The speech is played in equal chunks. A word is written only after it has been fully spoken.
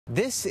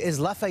This is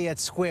Lafayette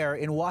Square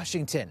in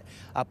Washington,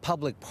 a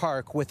public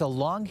park with a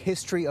long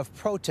history of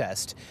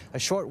protest, a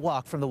short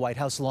walk from the White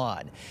House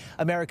lawn.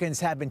 Americans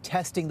have been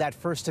testing that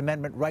First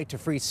Amendment right to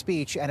free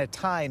speech, and at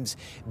times,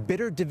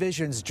 bitter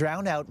divisions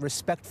drown out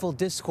respectful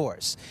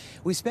discourse.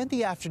 We spent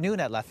the afternoon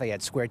at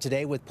Lafayette Square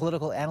today with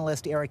political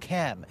analyst Eric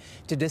Ham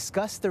to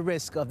discuss the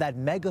risk of that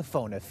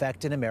megaphone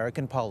effect in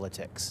American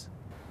politics.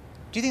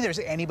 Do you think there's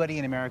anybody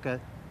in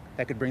America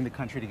that could bring the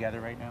country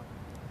together right now?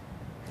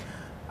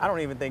 I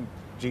don't even think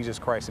Jesus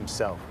Christ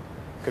himself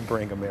could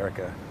bring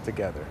America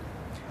together.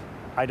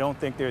 I don't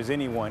think there's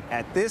anyone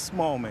at this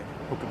moment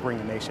who could bring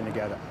the nation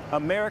together.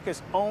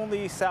 America's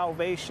only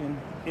salvation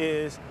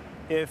is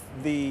if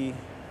the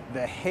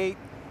hate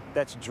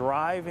that's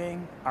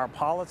driving our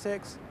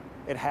politics,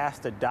 it has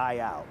to die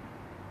out.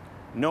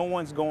 No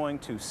one's going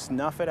to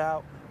snuff it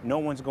out. No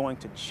one's going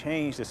to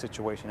change the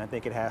situation. I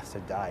think it has to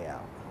die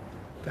out.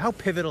 How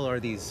pivotal are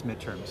these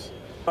midterms?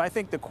 I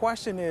think the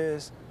question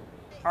is,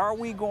 are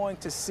we going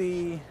to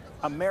see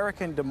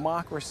American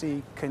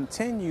democracy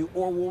continue,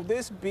 or will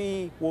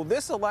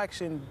this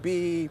election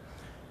be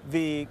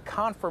the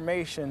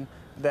confirmation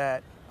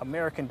that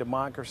American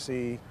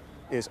democracy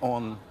is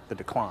on the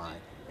decline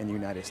in the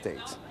United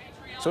States?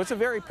 So it's a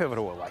very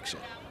pivotal election,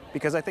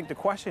 because I think the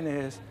question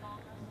is,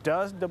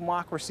 does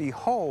democracy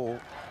hold,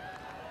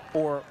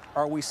 or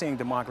are we seeing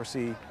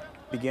democracy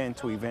begin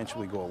to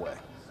eventually go away?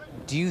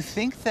 Do you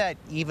think that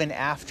even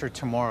after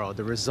tomorrow,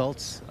 the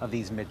results of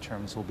these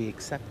midterms will be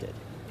accepted?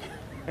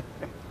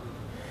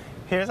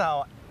 Here's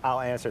how I'll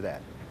answer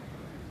that.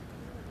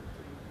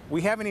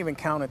 We haven't even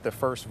counted the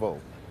first vote,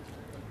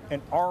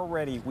 and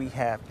already we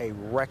have a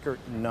record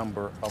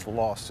number of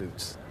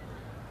lawsuits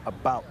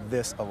about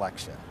this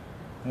election.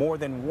 More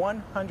than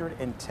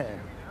 110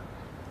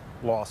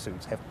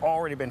 lawsuits have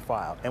already been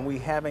filed, and we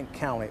haven't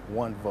counted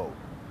one vote.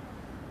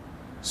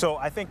 So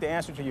I think the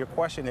answer to your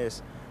question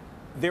is,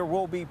 there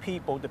will be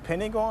people,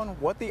 depending on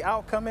what the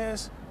outcome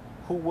is,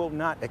 who will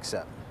not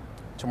accept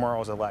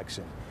tomorrow's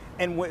election.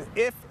 And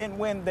if and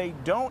when they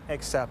don't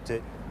accept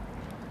it,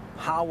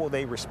 how will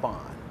they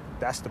respond?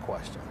 That's the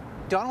question.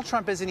 Donald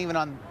Trump isn't even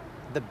on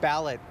the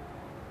ballot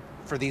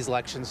for these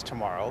elections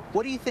tomorrow.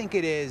 What do you think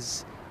it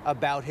is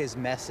about his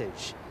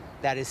message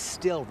that is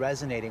still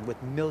resonating with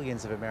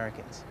millions of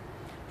Americans?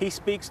 He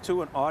speaks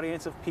to an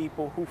audience of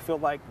people who feel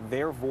like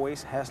their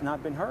voice has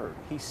not been heard.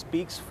 He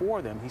speaks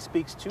for them. He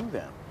speaks to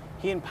them.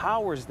 He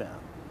empowers them.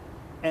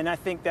 And I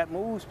think that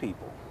moves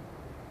people,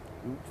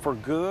 for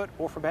good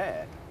or for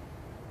bad.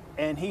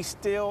 And he's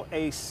still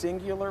a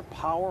singular,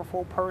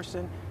 powerful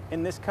person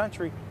in this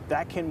country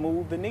that can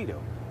move the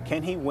needle.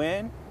 Can he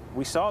win?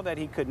 We saw that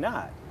he could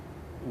not.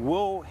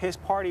 Will his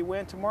party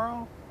win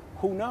tomorrow?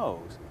 Who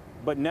knows?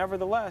 But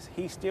nevertheless,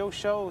 he still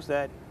shows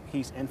that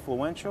he's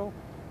influential,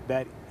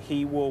 that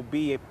he will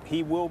be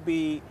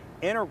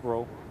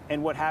integral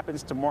in what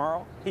happens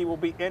tomorrow. He will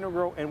be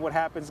integral in what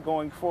happens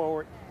going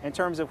forward in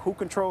terms of who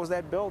controls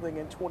that building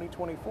in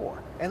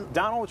 2024. And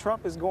Donald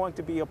Trump is going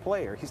to be a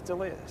player. He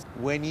still is.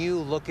 When you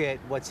look at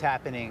what's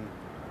happening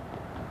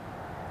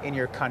in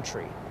your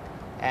country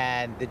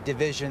and the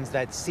divisions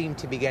that seem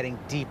to be getting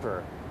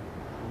deeper,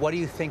 what do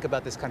you think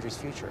about this country's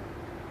future?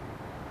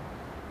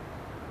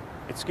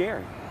 It's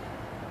scary.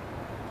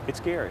 It's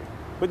scary.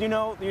 But you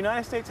know, the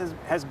United States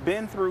has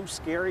been through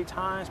scary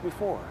times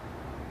before.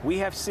 We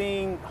have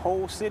seen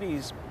whole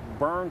cities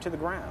burned to the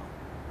ground,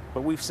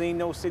 but we've seen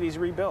those cities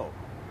rebuilt.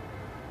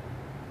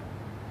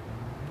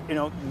 You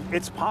know,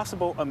 it's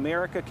possible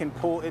America can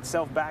pull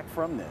itself back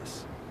from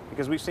this,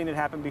 because we've seen it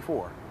happen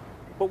before.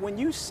 But when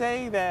you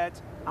say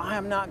that I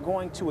am not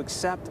going to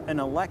accept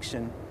an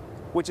election,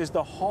 which is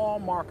the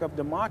hallmark of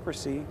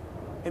democracy,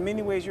 in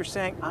many ways you're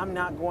saying I'm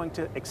not going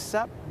to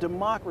accept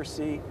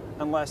democracy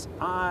unless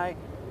I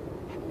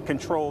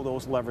control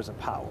those levers of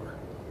power.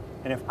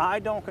 And if I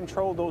don't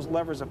control those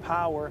levers of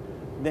power,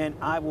 then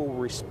I will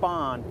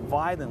respond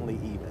violently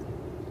even.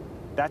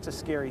 That's a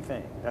scary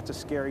thing. That's a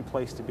scary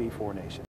place to be for a nation.